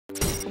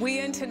We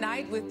end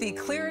tonight with the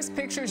clearest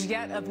pictures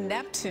yet of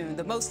Neptune,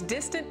 the most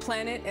distant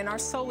planet in our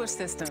solar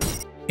system.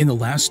 In the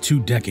last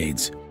 2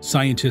 decades,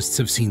 scientists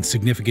have seen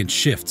significant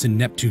shifts in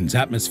Neptune's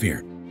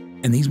atmosphere,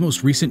 and these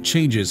most recent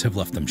changes have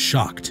left them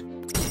shocked.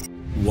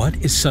 What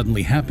is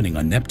suddenly happening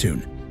on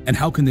Neptune, and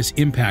how can this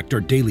impact our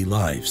daily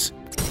lives?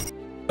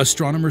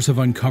 Astronomers have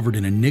uncovered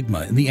an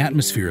enigma in the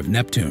atmosphere of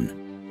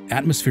Neptune.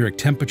 Atmospheric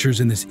temperatures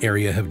in this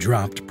area have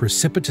dropped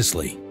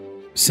precipitously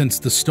since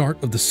the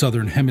start of the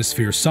southern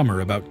hemisphere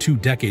summer about 2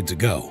 decades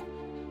ago,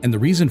 and the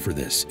reason for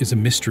this is a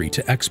mystery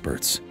to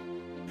experts.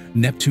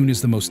 Neptune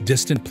is the most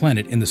distant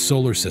planet in the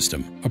solar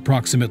system,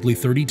 approximately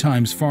 30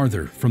 times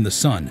farther from the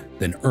Sun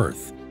than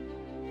Earth.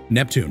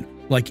 Neptune,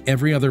 like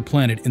every other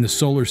planet in the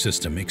solar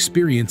system,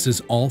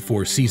 experiences all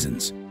 4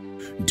 seasons.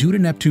 Due to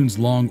Neptune's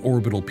long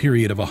orbital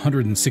period of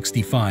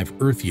 165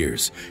 Earth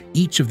years,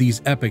 each of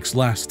these epochs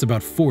lasts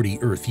about 40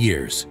 Earth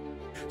years.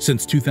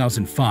 Since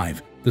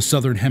 2005, the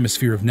southern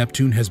hemisphere of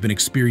Neptune has been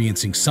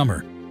experiencing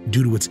summer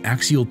due to its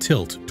axial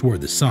tilt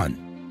toward the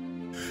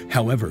Sun.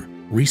 However,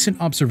 recent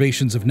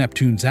observations of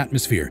Neptune's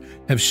atmosphere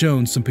have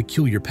shown some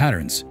peculiar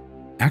patterns.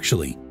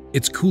 Actually,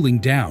 it's cooling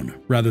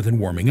down rather than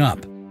warming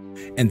up,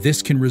 and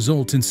this can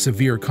result in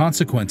severe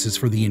consequences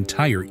for the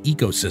entire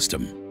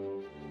ecosystem.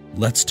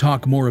 Let's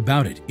talk more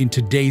about it in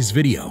today's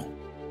video.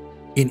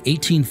 In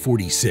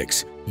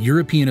 1846,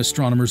 European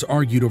astronomers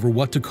argued over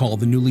what to call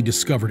the newly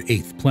discovered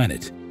 8th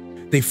planet.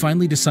 They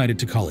finally decided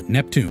to call it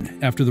Neptune,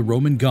 after the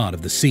Roman god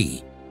of the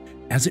sea.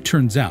 As it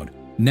turns out,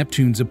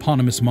 Neptune's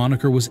eponymous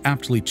moniker was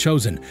aptly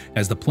chosen,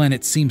 as the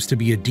planet seems to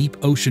be a deep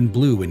ocean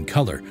blue in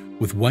color,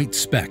 with white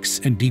specks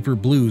and deeper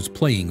blues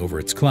playing over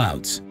its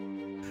clouds.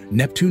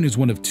 Neptune is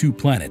one of 2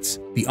 planets,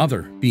 the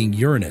other being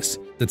Uranus,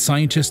 that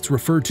scientists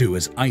refer to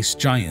as ice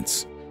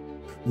giants.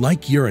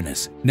 Like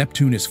Uranus,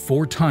 Neptune is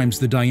 4 times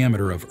the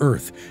diameter of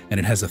Earth, and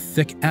it has a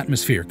thick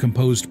atmosphere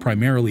composed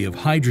primarily of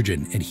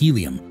hydrogen and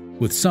helium,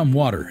 with some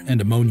water and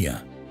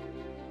ammonia.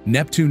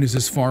 Neptune is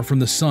as far from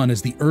the Sun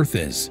as the Earth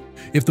is.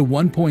 If the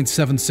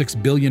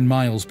 1.76 billion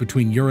miles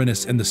between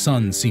Uranus and the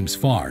Sun seems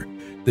far,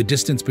 the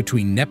distance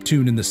between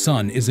Neptune and the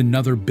Sun is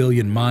another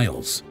billion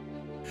miles.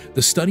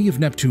 The study of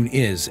Neptune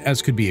is,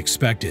 as could be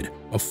expected,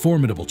 a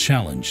formidable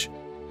challenge.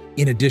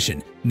 In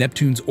addition,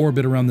 Neptune's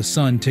orbit around the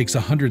Sun takes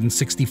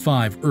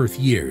 165 Earth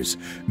years,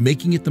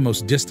 making it the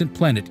most distant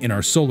planet in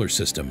our solar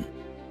system.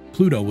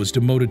 Pluto was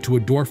demoted to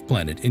a dwarf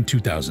planet in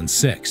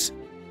 2006.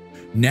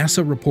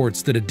 NASA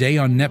reports that a day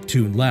on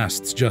Neptune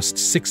lasts just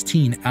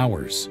 16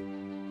 hours.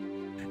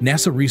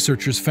 NASA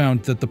researchers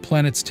found that the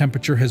planet's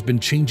temperature has been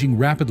changing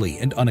rapidly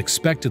and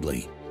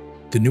unexpectedly.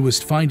 The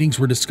newest findings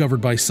were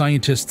discovered by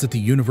scientists at the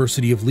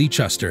University of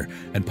Leicester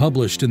and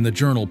published in the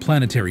journal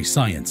Planetary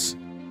Science.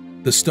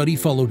 The study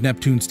followed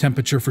Neptune's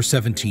temperature for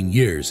 17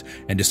 years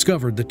and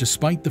discovered that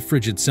despite the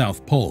frigid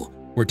South Pole,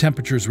 where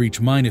temperatures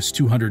reach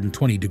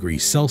 -220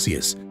 degrees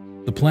Celsius,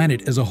 the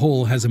planet as a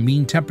whole has a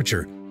mean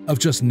temperature of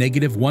just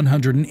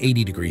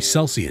 -180 degrees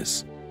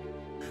Celsius.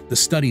 The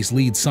study's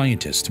lead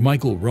scientist,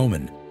 Michael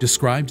Roman,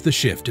 described the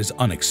shift as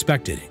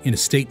unexpected in a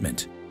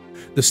statement.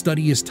 The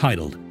study is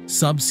titled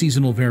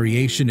 "Subseasonal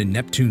Variation in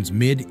Neptune's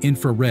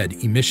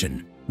Mid-Infrared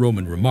Emission,"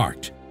 Roman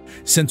remarked.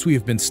 "Since we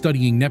have been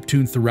studying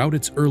Neptune throughout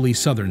its early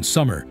southern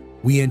summer,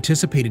 we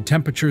anticipated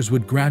temperatures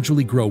would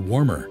gradually grow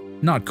warmer,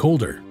 not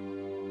colder."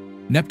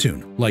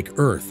 Neptune, like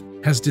Earth,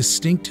 has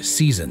distinct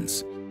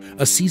seasons.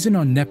 A season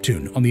on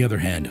Neptune, on the other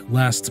hand,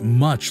 lasts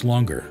much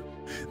longer.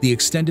 The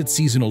extended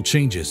seasonal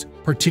changes,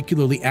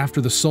 particularly after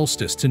the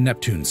solstice to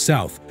Neptune's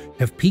south,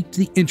 have piqued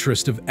the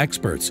interest of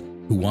experts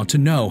who want to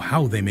know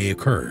how they may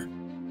occur.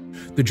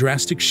 The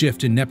drastic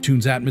shift in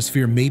Neptune's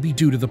atmosphere may be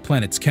due to the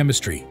planet's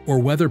chemistry or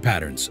weather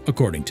patterns,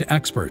 according to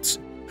experts.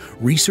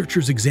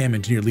 Researchers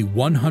examined nearly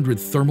 100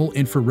 thermal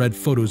infrared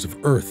photos of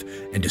Earth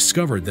and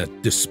discovered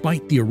that,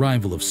 despite the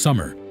arrival of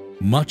summer,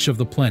 much of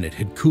the planet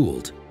had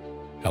cooled.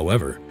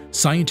 However,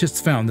 scientists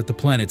found that the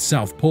planet's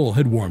south pole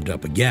had warmed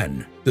up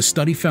again. The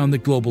study found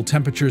that global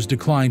temperatures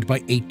declined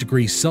by 8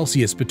 degrees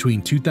Celsius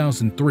between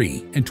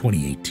 2003 and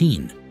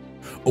 2018.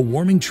 A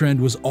warming trend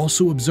was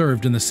also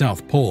observed in the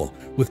South Pole,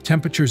 with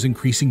temperatures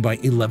increasing by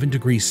 11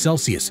 degrees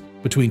Celsius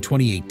between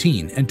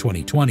 2018 and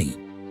 2020.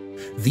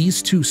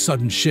 These 2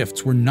 sudden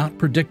shifts were not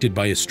predicted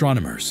by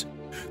astronomers.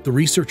 The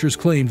researchers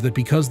claimed that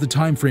because the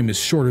time frame is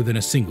shorter than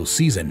a single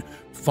season,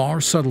 far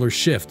subtler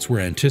shifts were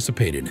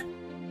anticipated.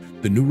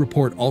 The new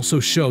report also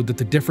showed that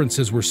the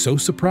differences were so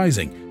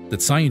surprising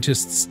that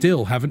scientists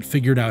still haven't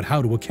figured out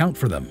how to account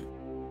for them.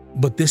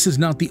 But this is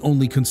not the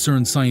only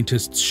concern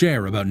scientists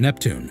share about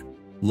Neptune.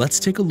 Let's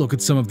take a look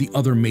at some of the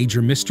other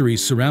major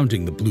mysteries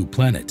surrounding the blue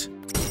planet.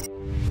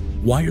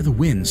 Why are the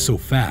winds so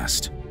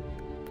fast?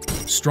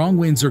 Strong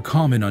winds are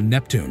common on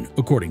Neptune,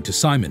 according to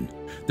Simon.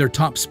 Their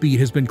top speed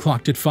has been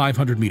clocked at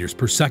 500 meters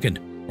per second,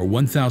 or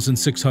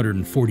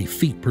 1,640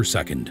 feet per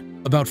second,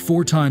 about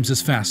 4 times as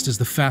fast as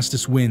the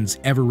fastest winds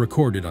ever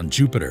recorded on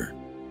Jupiter.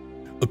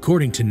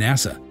 According to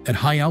NASA, at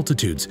high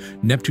altitudes,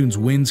 Neptune's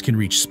winds can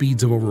reach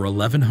speeds of over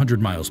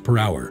 1,100 miles per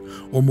hour,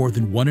 or more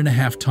than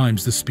 1.5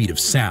 times the speed of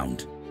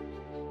sound.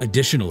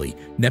 Additionally,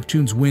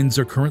 Neptune's winds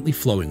are currently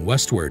flowing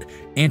westward,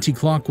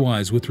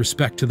 anti-clockwise with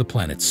respect to the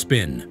planet's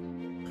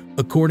spin.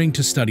 According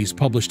to studies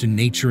published in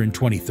Nature in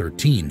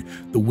 2013,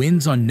 the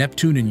winds on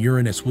Neptune and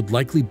Uranus would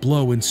likely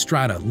blow in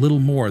strata little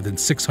more than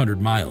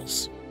 600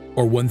 miles,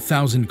 or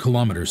 1,000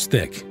 kilometers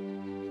thick.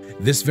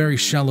 This very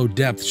shallow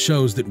depth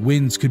shows that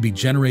winds could be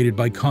generated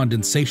by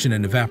condensation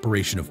and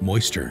evaporation of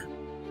moisture.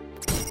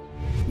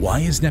 Why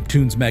is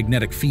Neptune's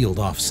magnetic field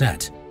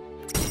offset?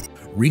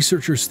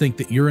 Researchers think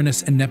that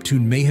Uranus and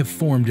Neptune may have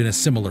formed in a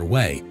similar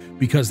way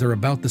because they're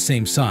about the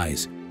same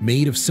size,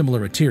 made of similar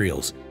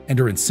materials, and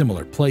are in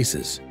similar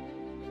places.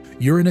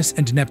 Uranus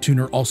and Neptune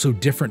are also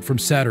different from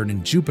Saturn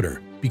and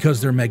Jupiter because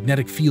their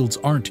magnetic fields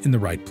aren't in the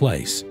right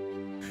place.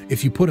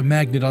 If you put a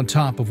magnet on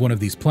top of one of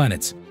these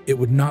planets, it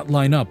would not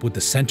line up with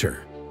the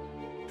center.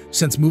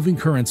 Since moving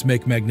currents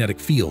make magnetic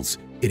fields,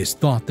 it is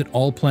thought that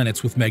all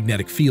planets with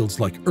magnetic fields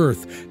like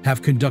Earth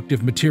have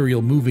conductive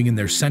material moving in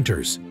their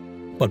centers.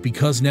 But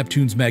because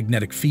Neptune's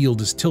magnetic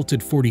field is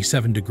tilted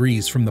 47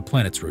 degrees from the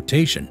planet's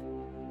rotation,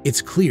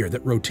 it's clear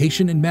that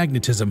rotation and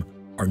magnetism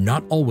are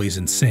not always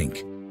in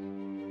sync.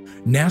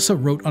 NASA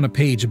wrote on a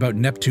page about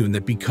Neptune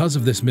that because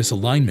of this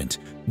misalignment,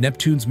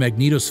 Neptune's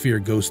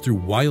magnetosphere goes through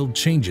wild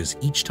changes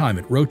each time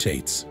it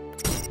rotates.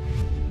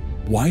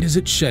 Why does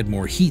it shed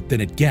more heat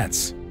than it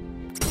gets?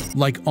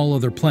 Like all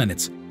other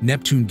planets,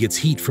 Neptune gets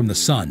heat from the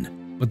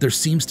sun, but there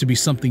seems to be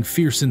something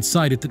fierce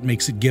inside it that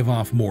makes it give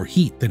off more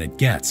heat than it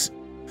gets.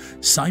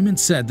 Simon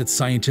said that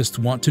scientists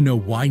want to know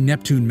why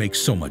Neptune makes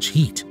so much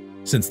heat,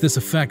 since this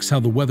affects how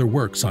the weather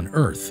works on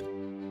Earth.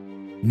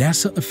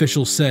 NASA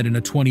officials said in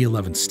a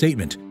 2011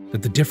 statement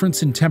that the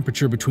difference in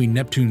temperature between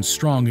Neptune's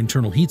strong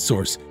internal heat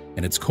source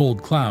and its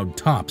cold cloud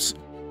tops,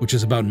 which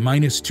is about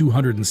minus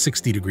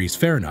 260 degrees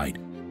Fahrenheit,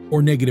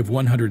 or negative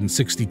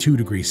 162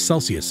 degrees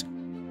Celsius,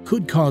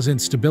 could cause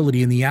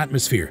instability in the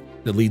atmosphere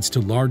that leads to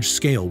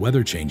large-scale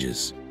weather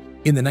changes.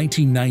 In the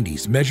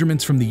 1990s,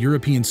 measurements from the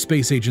European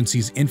Space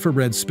Agency's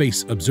Infrared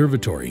Space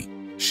Observatory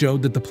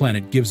showed that the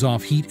planet gives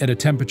off heat at a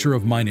temperature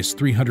of minus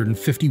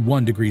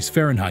 351 degrees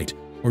Fahrenheit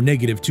or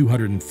negative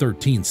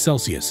 213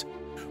 Celsius,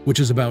 which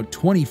is about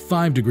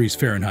 25 degrees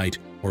Fahrenheit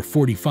or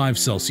 45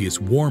 Celsius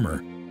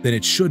warmer than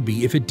it should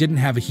be if it didn't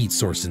have a heat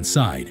source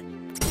inside.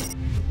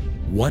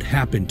 What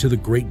happened to the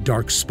Great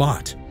Dark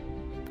Spot?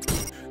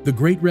 The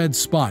Great Red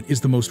Spot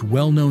is the most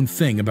well-known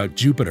thing about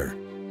Jupiter.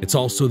 It's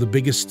also the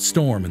biggest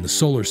storm in the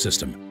solar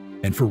system,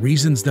 and for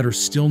reasons that are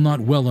still not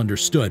well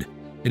understood,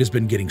 it has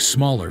been getting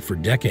smaller for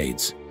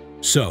decades.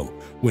 So,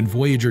 when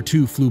Voyager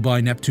 2 flew by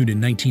Neptune in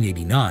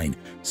 1989,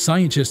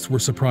 scientists were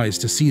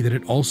surprised to see that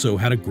it also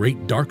had a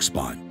great dark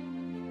spot.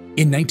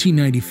 In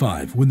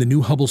 1995, when the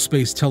new Hubble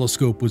Space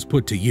Telescope was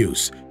put to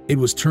use, it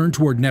was turned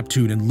toward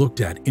Neptune and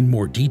looked at in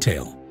more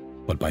detail.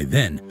 But by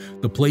then,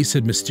 the place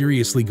had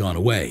mysteriously gone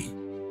away.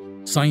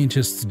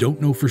 Scientists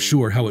don't know for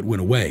sure how it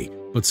went away,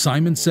 but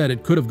Simon said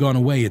it could have gone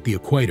away at the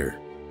equator.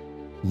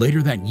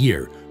 Later that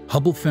year,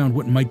 Hubble found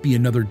what might be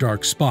another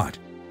dark spot,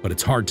 but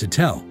it's hard to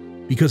tell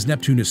because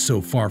Neptune is so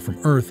far from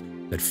Earth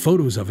that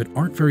photos of it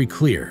aren't very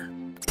clear.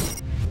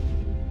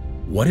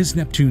 What is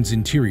Neptune's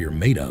interior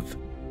made of?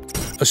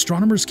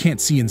 Astronomers can't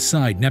see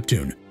inside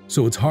Neptune,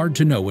 so it's hard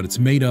to know what it's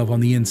made of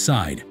on the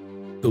inside.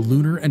 The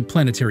Lunar and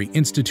Planetary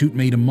Institute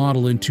made a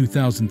model in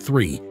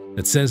 2003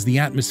 that says the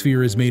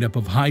atmosphere is made up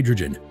of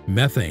hydrogen,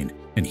 methane,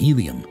 and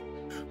helium.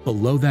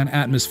 Below that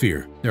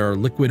atmosphere, there are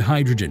liquid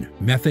hydrogen,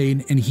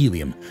 methane, and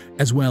helium,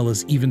 as well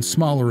as even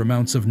smaller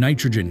amounts of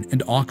nitrogen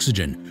and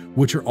oxygen,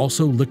 which are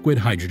also liquid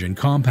hydrogen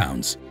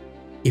compounds.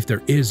 If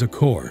there is a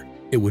core,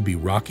 it would be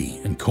rocky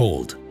and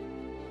cold.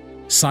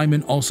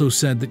 Simon also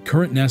said that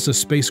current NASA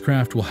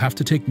spacecraft will have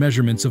to take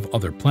measurements of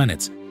other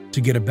planets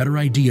to get a better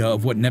idea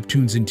of what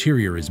Neptune's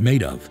interior is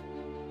made of.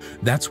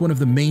 That's one of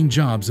the main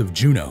jobs of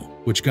Juno,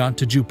 which got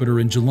to Jupiter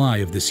in July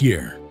of this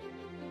year.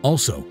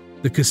 Also,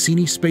 the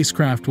Cassini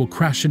spacecraft will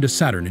crash into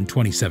Saturn in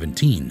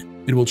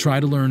 2017. It will try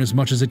to learn as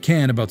much as it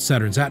can about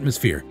Saturn's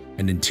atmosphere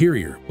and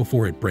interior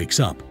before it breaks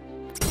up.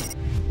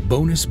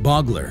 Bonus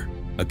Bogler,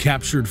 a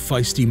captured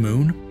feisty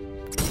moon?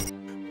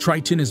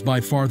 Triton is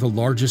by far the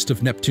largest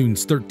of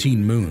Neptune's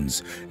 13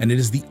 moons, and it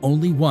is the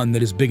only one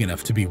that is big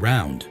enough to be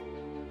round.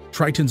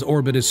 Triton's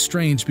orbit is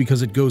strange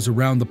because it goes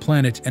around the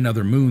planet and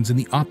other moons in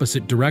the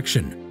opposite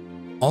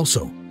direction.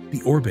 Also,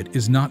 the orbit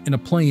is not in a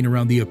plane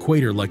around the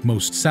equator like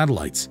most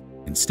satellites.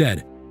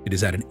 Instead, it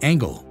is at an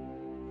angle.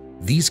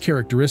 These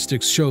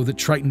characteristics show that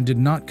Triton did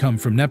not come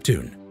from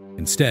Neptune.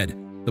 Instead,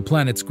 the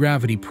planet's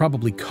gravity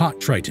probably caught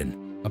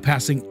Triton, a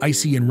passing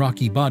icy and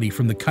rocky body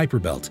from the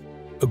Kuiper Belt,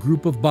 a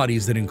group of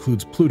bodies that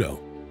includes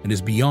Pluto and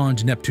is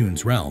beyond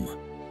Neptune's realm.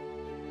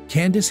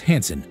 Candace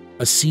Hansen,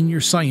 a senior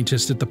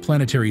scientist at the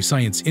Planetary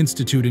Science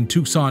Institute in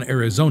Tucson,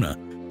 Arizona,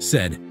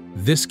 said,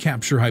 "This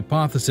capture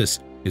hypothesis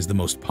is the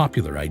most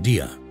popular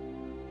idea."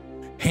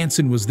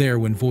 Hansen was there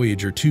when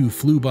Voyager 2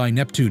 flew by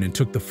Neptune and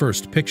took the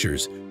first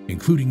pictures,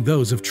 including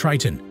those of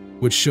Triton,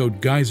 which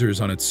showed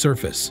geysers on its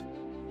surface.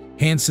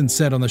 Hansen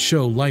said on the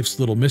show Life's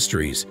Little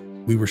Mysteries,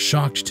 "We were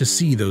shocked to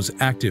see those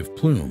active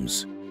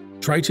plumes."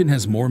 Triton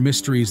has more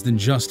mysteries than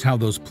just how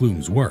those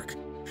plumes work.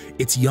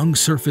 Its young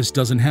surface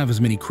doesn't have as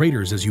many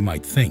craters as you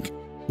might think,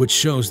 which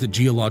shows that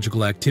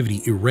geological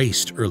activity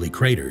erased early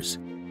craters.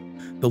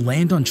 The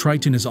land on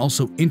Triton is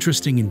also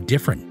interesting and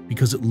different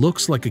because it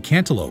looks like a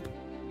cantaloupe.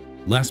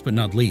 Last but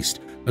not least,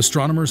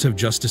 astronomers have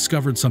just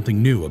discovered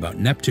something new about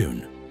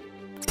Neptune.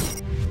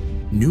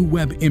 New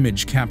Webb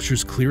image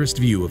captures clearest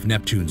view of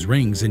Neptune's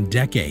rings in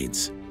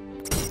decades.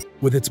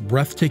 With its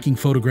breathtaking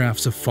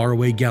photographs of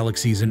faraway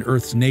galaxies and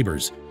Earth's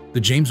neighbors, the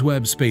James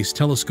Webb Space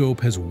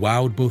Telescope has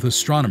wowed both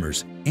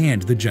astronomers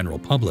and the general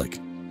public.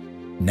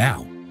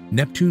 Now,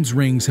 Neptune's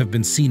rings have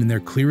been seen in their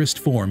clearest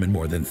form in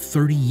more than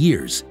 30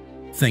 years,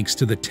 thanks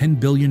to the $10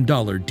 billion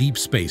Deep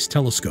Space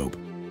Telescope.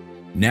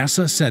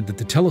 NASA said that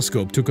the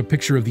telescope took a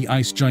picture of the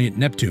ice giant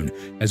Neptune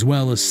as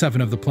well as 7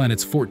 of the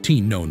planet's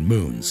 14 known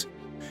moons.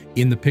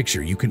 In the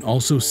picture, you can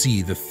also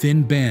see the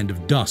thin band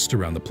of dust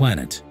around the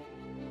planet.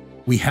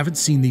 We haven't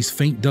seen these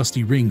faint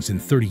dusty rings in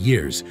 30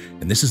 years,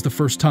 and this is the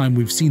first time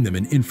we've seen them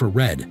in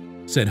infrared,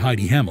 said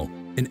Heidi Hamel,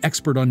 an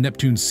expert on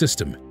Neptune's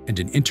system and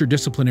an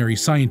interdisciplinary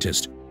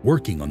scientist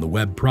working on the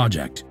Webb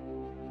project.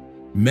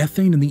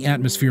 Methane in the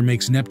atmosphere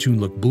makes Neptune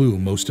look blue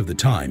most of the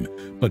time,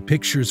 but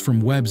pictures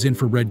from Webb's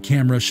infrared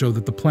camera show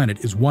that the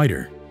planet is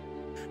whiter.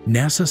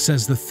 NASA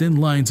says the thin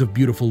lines of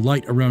beautiful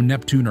light around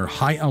Neptune are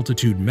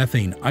high-altitude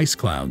methane ice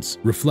clouds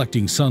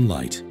reflecting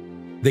sunlight.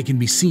 They can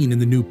be seen in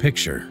the new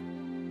picture.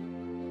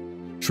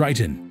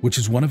 Triton, which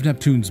is one of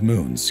Neptune's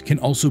moons, can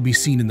also be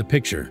seen in the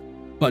picture,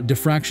 but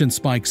diffraction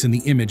spikes in the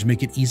image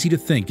make it easy to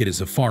think it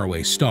is a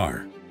faraway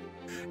star.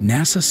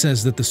 NASA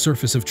says that the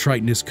surface of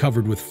Triton is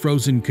covered with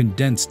frozen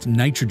condensed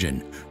nitrogen,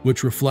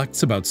 which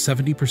reflects about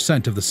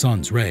 70% of the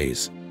sun's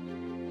rays.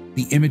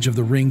 The image of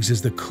the rings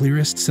is the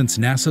clearest since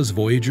NASA's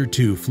Voyager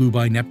 2 flew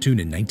by Neptune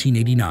in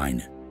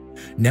 1989.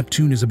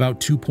 Neptune is about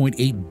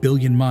 2.8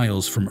 billion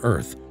miles from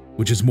Earth,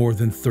 which is more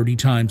than 30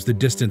 times the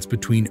distance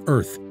between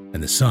Earth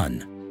and the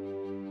Sun.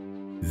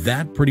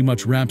 That pretty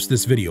much wraps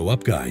this video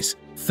up, guys.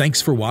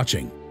 Thanks for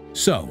watching.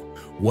 So,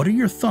 what are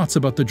your thoughts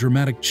about the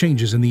dramatic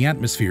changes in the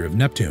atmosphere of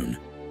Neptune?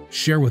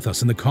 Share with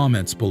us in the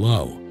comments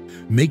below.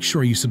 Make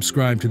sure you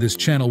subscribe to this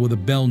channel with a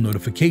bell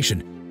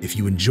notification if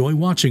you enjoy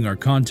watching our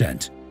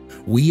content.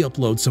 We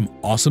upload some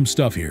awesome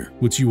stuff here,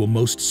 which you will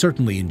most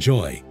certainly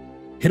enjoy.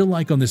 Hit a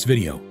like on this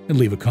video and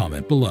leave a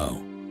comment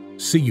below.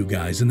 See you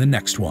guys in the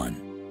next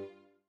one.